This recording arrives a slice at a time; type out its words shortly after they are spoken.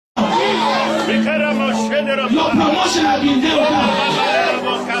Your promotion has been nailed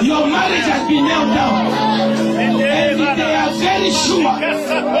down. Your marriage has been nailed down. And they are very sure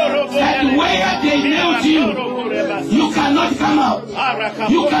that where they nailed you, you cannot come out.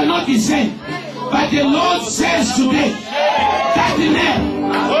 You cannot descend. But the Lord says today that the nail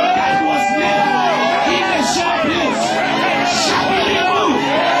that was nailed in the sure place shall be removed,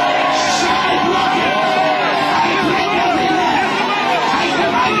 shall be broken. I break every nail. I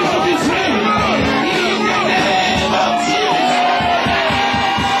command you to be free in the name of Jesus.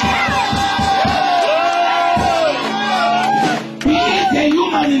 Be it a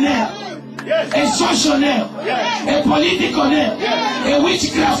human nail, a social nail, a political nail, a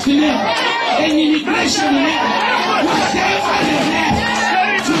witchcraft nail, an immigration nail, whatever the nail,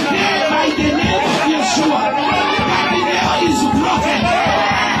 today by the name of Yeshua, that the nail is broken,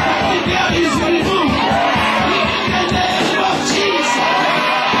 that the nail is removed, in the name of Jesus.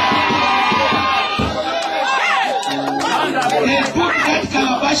 They put that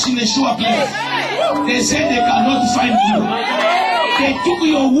calabash in the sure place. They said they cannot find you. They took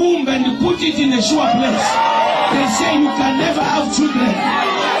your womb and put it in a sure place. They say you can never have children.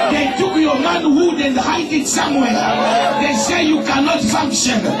 They took your manhood and hide it somewhere. They say you cannot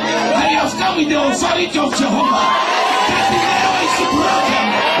function. I have come with the authority of Jehovah. That the nail is broken.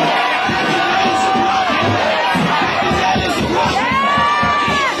 That the nail is broken. That the nail is broken.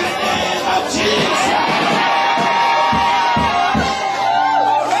 In the name of Jesus.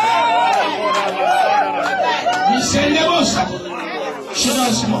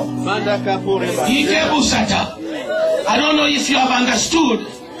 I don't know if you have understood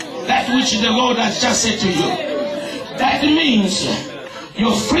that which the Lord has just said to you. That means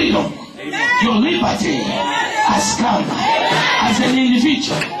your freedom, your liberty has come as an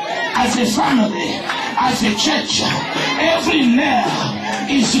individual, as a family, as a church. Every nail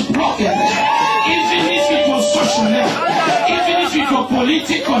is broken, even if it was social nail, even if it was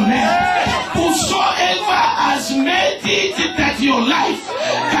political nail. Whosoever has made it that your life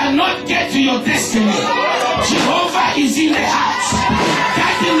cannot get to your destiny, Jehovah is in the heart.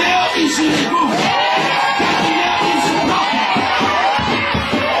 That the nail is removed. That the nail is broken.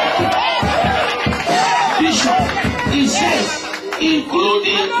 Bishop, he says,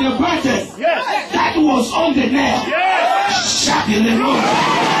 including the burden that was on the nail, shall be removed.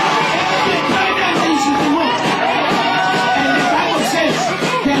 Every burden is removed. And the Bible says,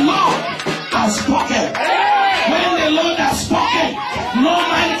 the Lord has spoken. When the Lord has spoken, no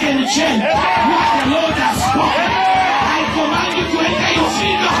man can change what the Lord has spoken. I command you to enter your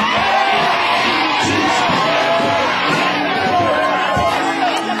freedom.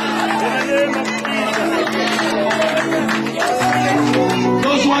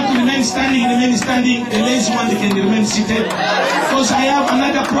 Those who want to remain standing. The lazy one, they can remain seated. Because I have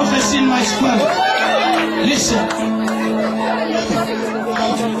another prophecy in my spirit. Listen.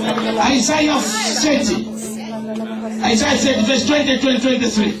 Isaiah 30. Isaiah 30, verse 20,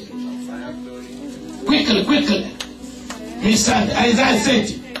 23. Quickly. Isaiah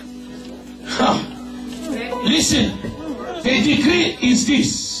 30. Listen. The decree is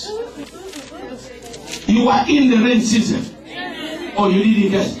this. You are in the rain season. Or you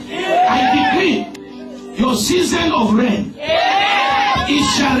didn't get it. I decree your season of rain. It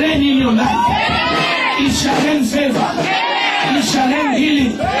shall rain in your life. It shall rain favor. It shall rain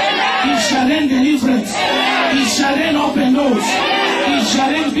healing. It shall rain deliverance. It shall rain open doors. It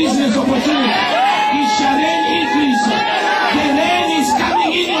shall rain business opportunity. It shall rain increase. The rain is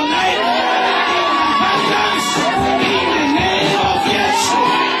coming in your life in abundance in the name of Yeshua.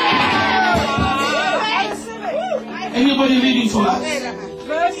 Anybody reading for us?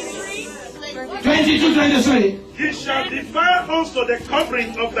 22-23. Ye shall defile also the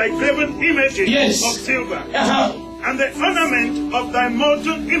covering of thy graven images of silver, and the ornament of thy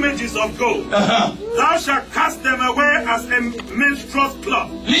molten images of gold. Thou shalt cast them away as a minstrel's cloth.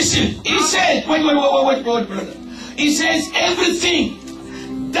 Listen, he said, wait, brother. He says, everything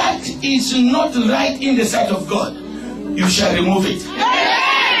that is not right in the sight of God, you shall remove it.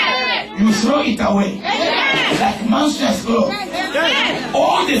 You throw it away. Like monsters throw.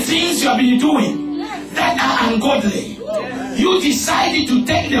 All the things you have been doing that are ungodly, you decided to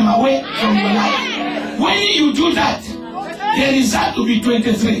take them away from your life. When you do that, the result will be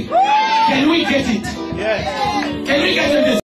 23. Can we get it? Can we get it?